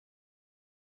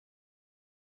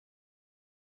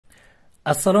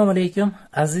Assalomu alaykum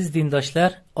aziz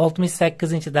dindoshlar,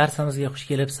 68-darsimizga xush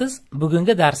kelibsiz.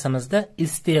 Bugungi darsimizda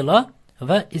Истеъло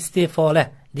va Истефола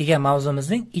degan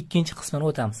mavzumizning ikkinchi qismini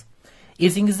o'tamiz.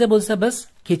 Esingizda bo'lsa, biz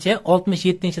kecha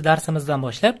 67-darsimizdan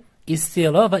boshlab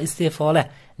Истеъло va Истефола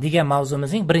degan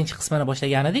mavzumizning birinchi qismini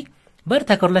boshlagan edik. Bir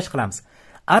takrorlash qilamiz.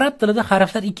 Arab tilida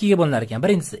harflar ikkiga bo'linar ekan.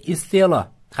 Birinchisi Истеъло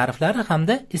harflari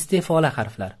hamda Истефола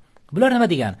harflari. Bular nima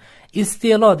degani?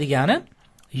 Истеъло degani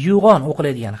yўғон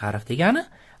o'qiladigan harf degani,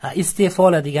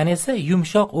 Истефола degani esa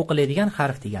yumshoq o'qiladigan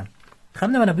harf degani.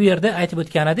 Hamda mana bu yerda aytib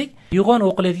o'tgan edik, yўғон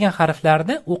o'qiladigan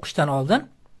harflarni o'qishdan oldin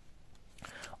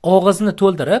oғизни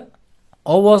tўldirib,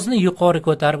 ovozni yuqori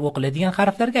ko'tarib o'qiladigan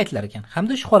harflarga aytilar ekan.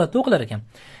 Hamda shu holatda o'qilar ekan.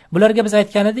 Bularga biz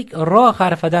aytgan edik, ro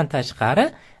harfidan tashqari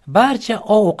barcha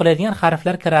o o'qiladigan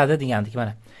harflar kiradi degandik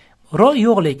mana. Ro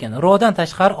yo'q, lekin rodan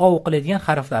tashqari o o'qiladigan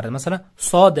harflar, masalan,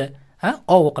 sodi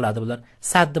o o'qiladi bular.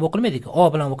 Sad deb o'qilmaydi-ku, o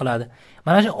bilan o'qiladi.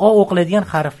 Mana shu o o'qiladigan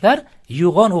harflar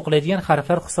yўғон o'qiladigan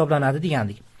harflar hisoblanadi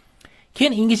degandik.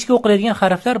 Keyin ingichka o'qiladigan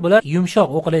harflar bular yumshoq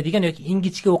o'qiladigan yoki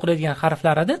ingichka o'qiladigan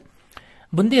harflar edi.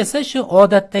 Bunda esa shu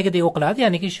odatdagidek o'qiladi,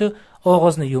 ya'niki shu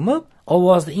og'izni yumib,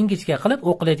 ovozni ingichka qilib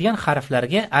o'qiladigan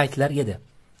harflarga aytilar edi.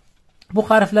 Bu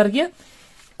harflarga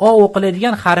o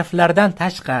o'qiladigan harflardan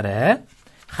tashqari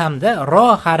hamda ro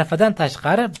harfidan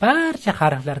tashqari barcha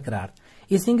harflar kiradi.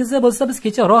 Esingizda bo'lsa, biz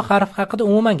kecha ro harf haqida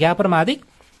umuman gapirmadik,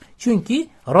 chunki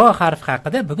ro harf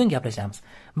haqida bugun gaplashamiz.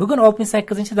 Bugun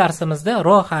 68-darsimizda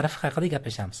ro harf haqida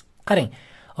gaplashamiz. Qarang,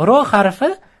 ro harfi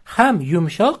ham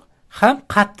yumshoq, ham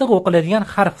qattiq o'qiladigan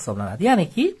harf hisoblanadi.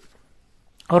 Ya'niki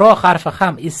ro harfi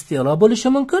ham Истеъло bo'lishi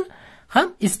mumkin, ham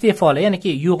Истефола,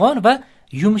 ya'niki yўғон va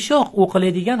yumshoq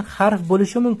o'qiladigan harf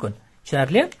bo'lishi mumkin.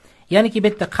 Tushunarli? Ya'niki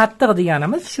bitta qattiq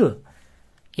deganimiz shu.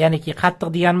 Ya'niki qattiq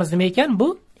deganimiz nima ekan? Bu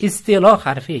Истеъло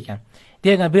harfi ekan.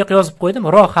 Degan bu yoqqa yozib qo'ydim.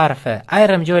 Ro harfi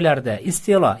ayrim joylarda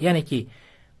Истеъло, ya'niki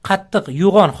qattiq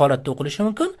yўғон holatda o'qilishi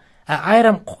mumkin,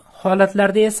 ayrim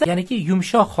holatlarda esa ya'niki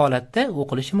yumshoq holatda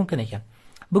o'qilishi mumkin ekan.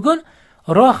 Bugun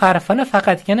ro harfini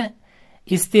faqatgina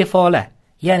Истефола,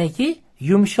 ya'niki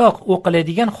yumshoq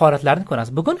o'qiladigan holatlarni ko'ramiz.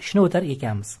 Bugun shuni o'tar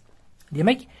ekanmiz.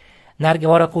 Demak, narga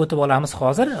varaqqa o'tib olamiz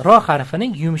hozir. Ro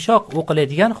harfining yumshoq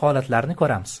o'qiladigan holatlarini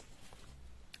ko'ramiz.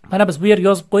 Mana biz bu yerga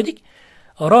yozib qo'ydik.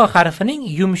 Ro harfining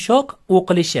yumshoq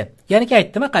o'qilishi. Ya'niki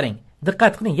aytdim, qarang.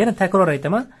 Diqqat qiling, yana takror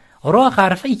aytaman. Ro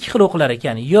harfi ikki xil o'qilar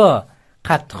ekan. Yo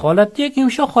qattiq holatda yoki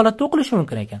yumshoq holatda o'qilishi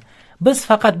mumkin ekan. Biz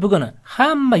faqat bugun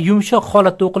hamma yumshoq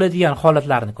holatda o'qiladigan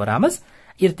holatlarni ko'ramiz.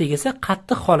 Ertaga esa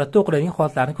qattiq holatda o'qiladigan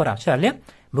holatlarni ko'ramiz. Tushunarli?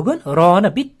 Bugun roni,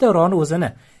 bitta roni o'zini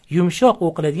yumshoq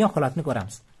o'qiladigan holatni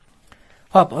ko'ramiz.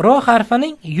 Xo'p, ro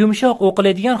harfining yumshoq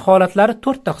o'qiladigan holatlari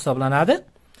 4 ta hisoblanadi.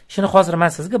 Shuni hozir men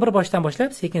sizga bir boshdan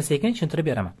boshlab sekin-sekin tushuntirib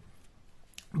beraman.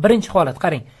 Birinchi holat,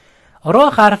 qarang. Ro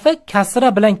harfi kasra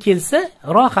bilan kelsa,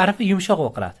 ro harfi yumshoq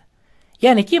o'qiladi.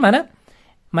 Ya'niki mana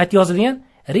mat yozilgan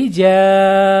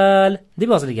rijal deb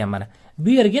yozilgan mana. Bu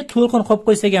yerga to'lqin qo'yib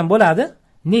qo'ysak ham bo'ladi.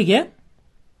 Nega?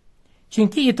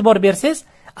 Chunki e'tibor bersangiz,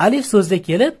 alif so'zda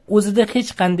kelib, o'zida hech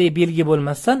qanday belgi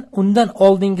bo'lmasdan, undan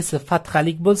oldingisi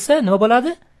fathalik bo'lsa, nima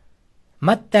bo'ladi?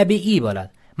 Mad tabiiy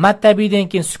bo'ladi. Mad tabiiydan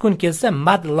keyin sukun kelsa,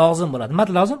 mad lozim bo'ladi. Mad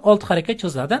lozim 6 harakat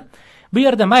cho'ziladi. Bu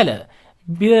yerda mayli,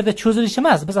 bu yerda cho'zilish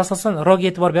emas, biz asosan roga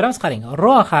e'tibor beramiz. Qarang,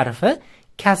 ro harfi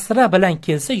kasra bilan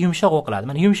kelsa yumshoq o'qiladi.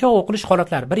 Mana yumshoq o'qilish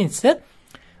holatlari. Birinchisi,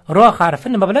 ro harfi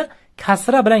nima bilan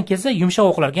kasra bilan kelsa yumshoq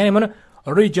o'qilar. Ya'ni buni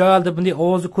rijal deb bunday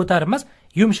ovozni ko'tarib emas,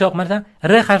 yumshoq mana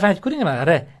r harfini aytib ko'ring, mana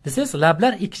r desangiz,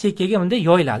 lablar ikki chekkaga bunday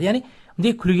yoyiladi. Ya'ni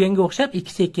bunday kulganga o'xshab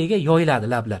ikki chekkaga yoyiladi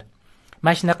lablar.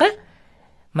 Mana shunaqa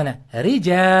mana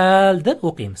rijal deb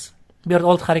o'qiymiz. Bu yerda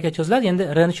 6 harakat cho'ziladi. Endi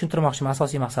r ni tushuntirmoqchiman,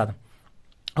 asosiy maqsadim.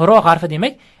 Ro harfi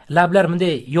demak, lablar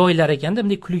bunday yoyilar ekanda,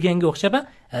 bunday kulganga o'xshab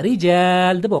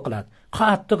rijal deb o'qiladi.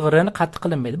 Qattiq r-ni qattiq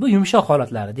qilinmaydi. Bu yumshoq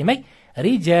holatlari. Demak,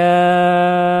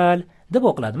 rijal deb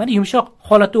o'qiladi. Mana yumshoq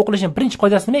holatda o'qilishining birinchi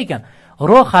qoidasi nima ekan?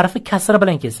 Ro harfi kasra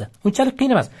bilan kelsa. Unchalik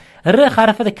qiyin emas. R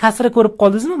harfida kasra ko'rib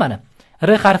qoldingizmi mana?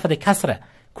 R harfida kasra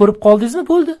ko'rib qoldingizmi?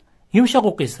 Bo'ldi. Yumshoq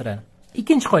o'qiysiz r-ni.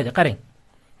 Ikkinchi qoida, qarang.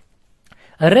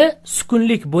 R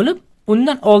sukunlik bo'lib,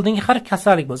 undan oldingi harf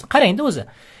kasralik bo'lsa. Qarangda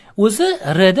o'zi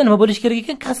r da nima bo'lishi kerak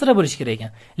ekan? Kasra bo'lishi kerak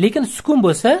ekan. Lekin sukun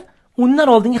bo'lsa, undan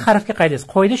oldingi harfga qaraysiz.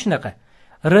 Qoida shunaqa.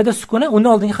 R da sukuna,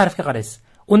 undan oldingi harfga qaraysiz.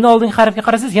 Undan oldingi harfga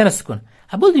qarasangiz yana sukun.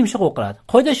 Bo'ldi, yumshoq o'qiladi.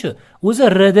 Qoida shu. O'zi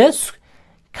r da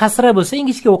kasra bo'lsa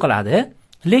ingichka o'qiladi,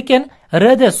 lekin r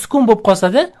da sukun bo'lib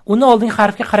qolsa-da, undan oldingi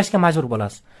harfga qarashga majbur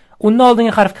bo'lasiz. Undan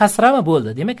oldingi harf kasrami? Bo'ldi.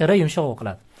 Demak, r yumshoq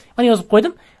o'qiladi. Mana yozib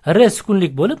qo'ydim. R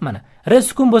sukunlik bo'lib, mana. R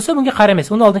sukun bo'lsa, bunga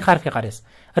qaramaysiz, undan oldingi harfga qaraysiz.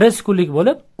 R sukunlik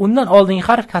bo'lib, undan oldingi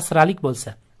harf kasralik bo'lsa,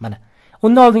 mana.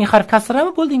 Undan oldingi harf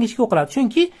kasrami? Bo'ldi, ingichka o'qiladi.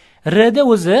 Chunki r da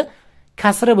o'zi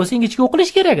kasra bo'lsa ingichka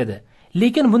o'qilish kerak edi.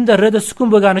 Lekin bunda rda sukun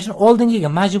bo'lgani uchun oldingiga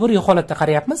majburiy holatda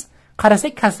qarayapmiz.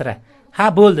 Qarasak kasra. Ha,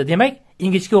 bo'ldi. Demak,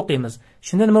 ingichka o'qiymiz.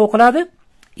 Shunda nima o'qiladi?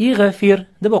 Ig'fir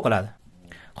deb o'qiladi.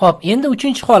 Xo'p, endi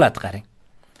 3-holat qarang.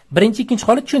 Birinchi, ikkinchi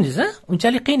holat tushundingiz, ha?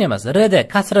 Unchalik qiyin emas. Rda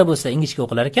kasra bo'lsa ingichka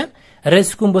o'qilar ekan, r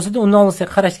sukun bo'lsa-da undan oldinga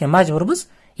qarashga majburmiz.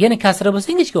 Yana kasra bo'lsa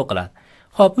ingichka o'qiladi.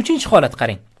 Xo'p, 3-holat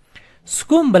qarang.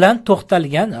 Sukun bilan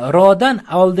to'xtalgan rodan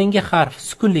oldingi harf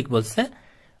sukunlik bo'lsa,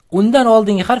 undan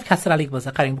oldingi harf kasralik bo'lsa,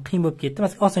 qarang, bu qiyin bo'lib ketdi.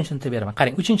 Masalan, oson tushuntirib beraman.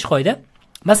 Qarang, 3-qoida.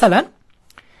 Masalan,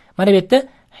 mana bu yerda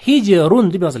hijrun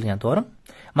deb yozilgan, to'g'rimi?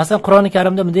 Masalan, Qur'oni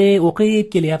Karimda bunday o'qib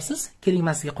kelyapsiz. Keling,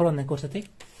 men sizga Qur'ondan ko'rsatay.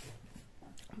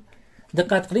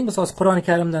 Diqqat qiling, biz hozir Qur'oni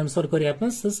Karimdan misol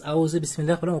ko'ryapmiz. Siz auzu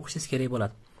bismillah bilan o'qishingiz kerak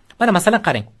bo'ladi. Mana masalan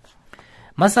qarang.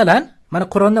 Masalan, mana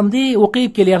Qur'onda bunday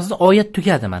o'qib kelyapsiz, oyat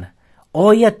tugadi mana.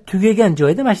 Oyat tugagan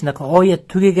joyda, mana shunaqa oyat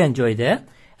tugagan joyda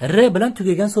r bilan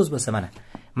tugagan so'z bo'lsa mana.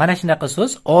 Mana shunaqa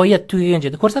so'z oyat tugagan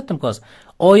joyda ko'rsatdim-ku hozir.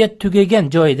 Oyat tugagan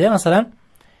joyda, masalan,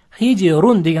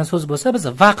 hijrun degan so'z bo'lsa, biz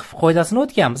vaqf qoidasini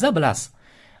o'tganmiz, bilasiz.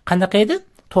 Qanaqa edi?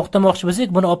 To'xtamoqchi bo'lsak,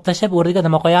 buni olib tashlab o'rniga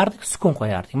nima qo'yardik? Sukun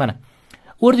qo'yardik. Mana.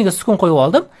 O'rniga sukun qo'yib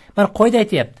oldim. Mana qoida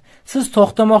aytayapti. Siz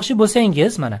to'xtamoqchi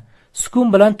bo'lsangiz, mana sukun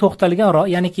bilan to'xtalgan ro,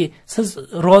 ya'niki siz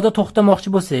roda to'xtamoqchi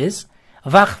bo'lsangiz,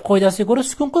 vaqf qoidasiga ko'ra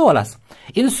sukun qo'yib olasiz.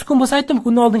 Endi sukun bo'lsa aytdim-ku,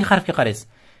 undan oldingi harfga qaraysiz.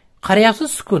 Qarayapsiz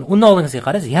sukun, undan oldingizga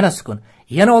qaraysiz, yana sukun.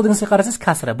 Yana oldingizga qarasangiz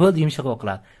kasra, bo'ldi, yumshoq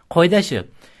o'qiladi. Qoida shu.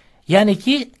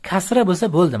 Ya'niki kasra bo'lsa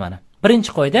bo'ldi mana.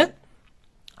 Birinchi qoida,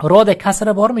 roda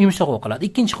kasra bormi, yumshoq o'qiladi.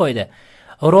 Ikkinchi qoida,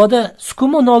 roda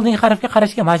sukunmi, undan oldingi harfga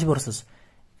qarashga majbursiz.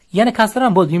 Yana kasra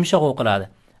ham bo'ldi, yumshoq o'qiladi.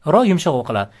 Ro yumshoq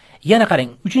o'qiladi. Yana qarang,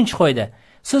 3-qoida.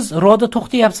 Siz roda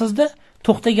to'xtayapsiz-da,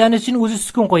 to'xtaganingiz uchun o'zi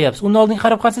sukun qo'yapsiz. Undan oldingi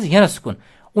harf qarasangiz yana sukun.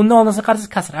 Undan oldingiga qarasangiz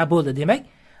kasra bo'ldi. Demak,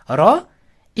 ro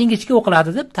ingichka o'qiladi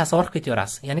deb tasavvur qilib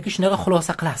ya'ni shunaqa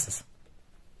xulosa qilasiz.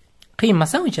 Qiyin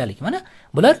emas unchalik. Mana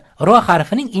bular ro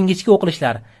harfining ingichka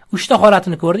o'qilishlari. 3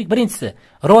 holatini ko'rdik. Birinchisi,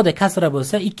 roda kasra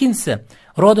bo'lsa, ikkinchisi,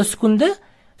 roda sukunda,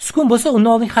 sukun bo'lsa,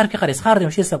 undan oldingi harfga qaraysiz. Har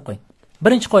doim shu hisob qo'ying.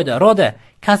 Birinchi qoida, roda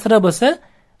kasra bo'lsa,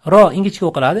 ro ingichka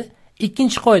o'qiladi.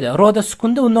 Ikkinchi qoida, roda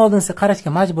sukunda, undan oldingiga qarashga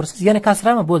majbursiz. Yana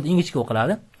kasrami? Bo'ldi, ingichka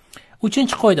o'qiladi.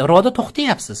 3-qoida, roda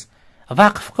to'xtayapsiz.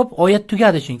 Vaqf qilib oyat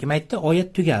tugadi, chunki maytda oyat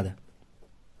tugadi.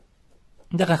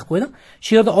 Diqqat qo'ydim.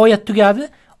 Shu yerda oyat tugadi.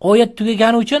 Oyat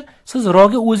tugagani uchun siz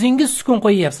roga o'zingiz sukun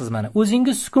qo'yyapsiz mana.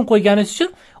 O'zingiz sukun qo'yganingiz uchun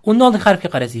undan oldingi harfga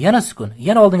qaraysiz, yana sukun.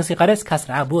 Yana oldingizga qaraysiz,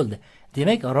 kasra bo'ldi.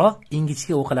 Demak, ro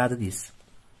ingichka o'qiladi deysiz.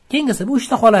 Keyingisi bu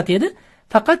 3 holat edi.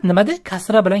 Faqat nimada?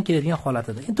 Kasra bilan keladigan holat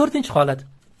edi. 4-holat.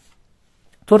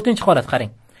 4-holat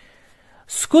qarang.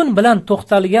 Sukun bilan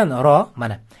to'xtalgan ro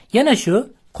mana. Yana shu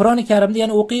Qur'oni Karimda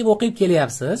yana o'qib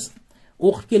kelyapsiz.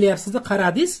 O'qib kelyapsiz-da,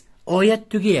 qaradingiz, oyat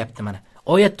tugayapti mana.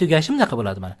 Oyat tugashi bunaqa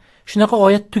bo'ladi mana. Shunaqa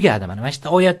oyat tugadi mana. Mana shu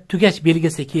oyat tugash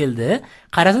belgisi keldi.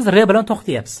 Qarasiz, r bilan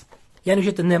to'xtayapsiz. Ya'ni o'sha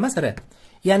yerda nima emas, r.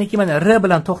 Ya'niki mana r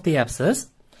bilan to'xtayapsiz.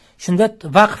 Shunda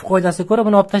vaqf qoidasiga ko'ra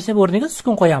buni olib tashlab o'rniga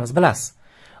sukun qo'yamiz, bilasiz.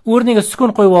 O'rniga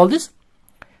sukun qo'yib oldingiz.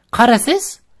 Qarasangiz,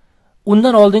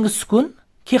 undan oldingi sukun,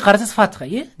 keyin qarasangiz fatha,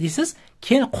 deysiz,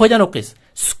 keyin qo'ydan o'qiysiz.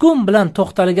 Sukun bilan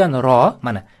to'xtalgan ro,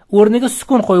 mana o'rniga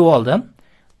sukun qo'yib oldim.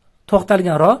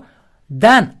 To'xtalgan ro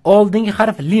dan oldingi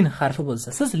harf lin harfi bo'lsa,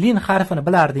 siz lin harfini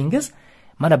bilardingiz,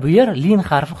 mana bu yer lin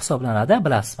harfi hisoblanadi,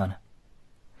 bilasiz mana.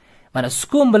 Mana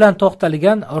sukun bilan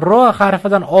to'xtalgan ro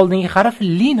harfidan oldingi harf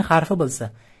lin harfi bo'lsa,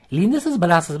 linni siz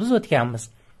bilasiz, biz o'tganmiz.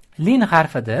 Lin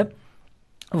harfi deb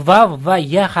vav va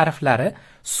ya harflari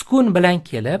sukun bilan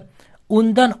kelib,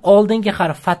 undan oldingi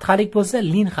harf fathalik bo'lsa,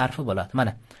 lin harfi bo'ladi.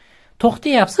 Mana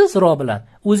to'xtayapsiz ro bilan,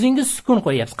 o'zingiz sukun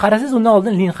qo'yapsiz. Qarasangiz, undan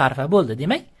oldin lin harfi bo'ldi.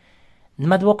 Demak,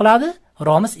 nima deb o'qiladi?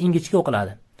 Romiz ingichka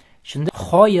o'qiladi. Shunda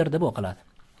xoyir deb o'qiladi.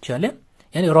 Tushunarli?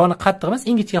 Ya'ni roni qattiq emas,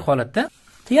 ingichka holatda.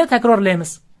 Yana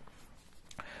takrorlaymiz.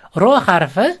 Ro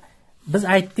harfi biz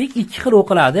aytdik, 2 xil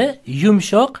o'qiladi,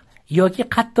 yumshoq yoki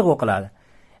qattiq o'qiladi.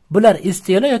 Bular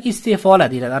Istelo yoki Istefola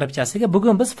deyiladi arabchasiga.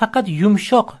 Bugun biz faqat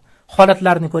yumshoq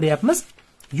holatlarini ko'ryapmiz.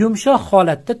 Yumshoq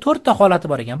holatda 4 ta holati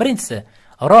bor ekan. Birinchisi,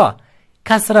 ro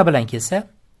kasra bilan kelsa,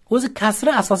 o'zi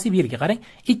kasra asosiy belgi, qarang.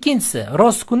 Ikkinchisi, ro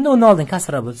sukunda, undan oldin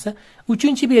kasra bo'lsa,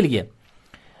 uchinchi belgi.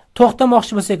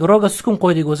 To'xtamoqchi bo'lsak, roga sukun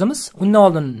qo'ydik o'zimiz, undan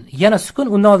oldin yana sukun,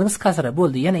 undan oldingiz kasra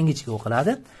bo'ldi, yana ingichka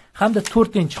o'qiladi. Hamda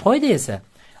 4-qoida esa,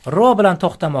 ro bilan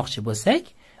to'xtamoqchi bo'lsak,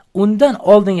 undan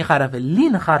oldingi harfi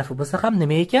lin harfi bo'lsa ham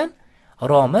nima ekan?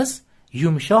 Romiz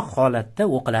yumshoq holatda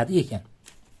o'qiladi ekan.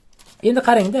 Endi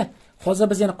qarang-da, hozir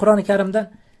biz yana Qur'oni Karimdan,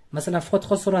 masalan,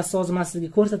 Fotiha surasi hozir men sizga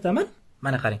ko'rsataman.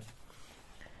 Mana qarang.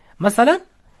 Masalan,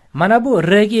 mana bu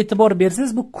r ga e'tibor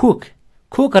bersangiz, bu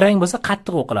ko'k rang bo'lsa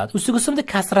qattiq o'qiladi. Ustiga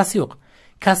kasrasi yo'q.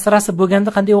 kasrasi bo'lganda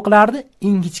qanday o'qilardi?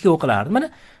 Ingichka o'qilardi. Mana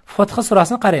Fotiha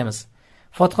surasini qaraymiz.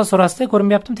 Fotiha surasida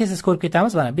ko'rinmayaptimi? Tez-tez ko'rib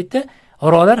ketamiz. Mana bitta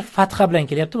ro'lar fatha bilan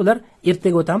kelyapti. Ular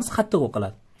ertaga o'tamiz, qattiq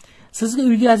o'qiladi. Sizga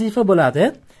uyga vazifa bo'ladi.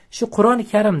 Shu Qur'oni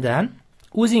Karimdan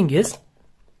o'zingiz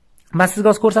men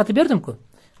sizga ko'rsatib berdim-ku.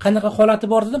 Qanaqa holati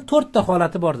bor dedim? 4 ta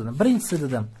holati bor dedim. Birinchisi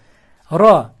dedim,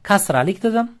 ro kasralik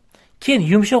dedim. Keyin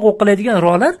yumshoq o'qiladigan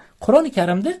ro'lar Qur'oni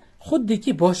Karimda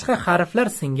xuddiki boshqa harflar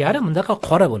singari bundaqa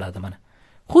qora bo'ladi mana.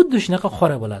 Xuddi shunaqa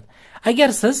qora bo'ladi. Agar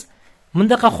siz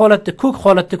bundaqa holatda, ko'k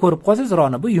holatda ko'rib qolsangiz,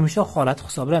 ro'ni bu yumshoq holati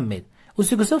hisoblanmaydi.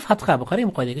 Usiga fatha bu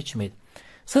qarang, qoidaga tushmaydi.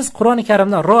 Siz Qur'oni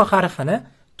Karimdan ro harfini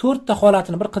 4 ta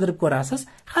holatini bir qidirib ko'rasiz.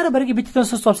 Har biriga bittadan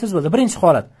so'z topsangiz bo'ladi. Birinchi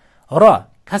holat ro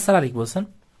kasralik bo'lsin.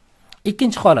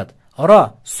 Ikkinchi holat ro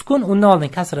sukun, undan oldin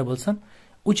kasra bo'lsin.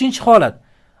 Uchinchi holat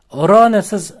ro'ni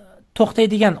siz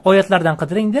to'xtaydigan oyatlardan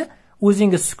qidiringda,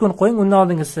 o'zingiz sukun qo'ying, undan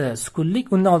oldingisi sukunlik,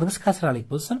 undan oldingisi kasralik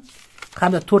bo'lsin.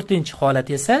 Hamda 4-chi holat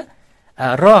esa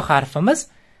ro harfimiz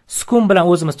sukun bilan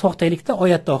o'zimiz to'xtaylikda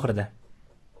oyatda oxirida.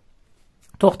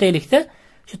 To'xtaylikda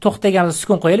shu to'xtaganimiz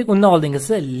sukun qo'yaylik, undan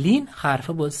oldingisi lin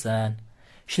harfi bo'lsin.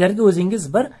 Shularga o'zingiz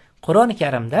bir Qur'oni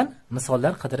Karimdan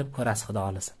misollar qidirib ko'rasiz, xudo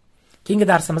xolasa. Keyingi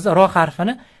darsimizda ro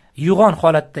harfini yўғон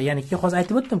holatda, ya'ni hozir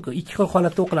aytib o'tdim-ku, ikki xil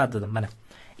holatda o'qiladi dedim mana.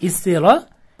 Истеъло,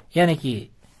 ya'ni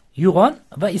yўғон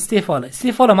va Истефола.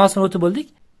 Истефола mavzusini o'tib bo'ldik.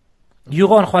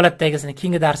 Yўғон holatdagisini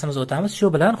keyingi darsimizda o'tamiz. Shu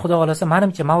bilan xudo xolasa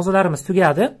menimcha mavzularimiz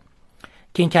tugadi.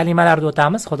 Keyin kalimalarni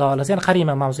o'tamiz, xudo xolasa. Ya'ni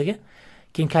qarayman mavzuga.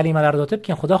 Keyin kalimalarni o'tib,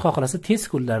 keyin xudo xohlasa tez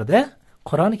kunlarda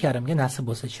Qur'oni Karimga nasib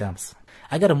bo'lsa tushamiz.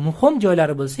 Agar muhim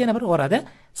joylari bo'lsa, yana bir orada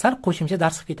sal qo'shimcha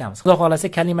dars qilib ketamiz. Xudo xolasa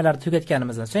kalimalarni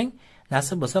tugatganimizdan so'ng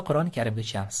nasib bo'lsa Qur'oni Karimga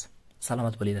tushamiz.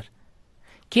 Salomat bo'linglar.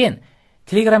 Keyin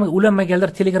Telegramga ulanmaganlar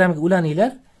Telegramga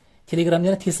ulaninglar. Telegramda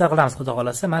yana testlar qilamiz, xudo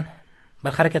xolasa. Men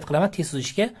bir harakat qilaman test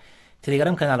tuzishga.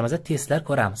 Telegram kanalimizda testlar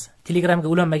ko'ramiz. Telegramga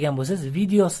ulanmagan bo'lsangiz,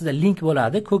 videosida link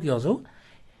bo'ladi, ko'k yozuv.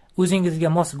 O'zingizga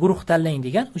mos guruh tanlang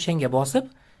degan, o'shanga bosib,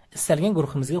 istalgan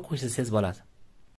guruhimizga qo'shilsangiz bo'ladi.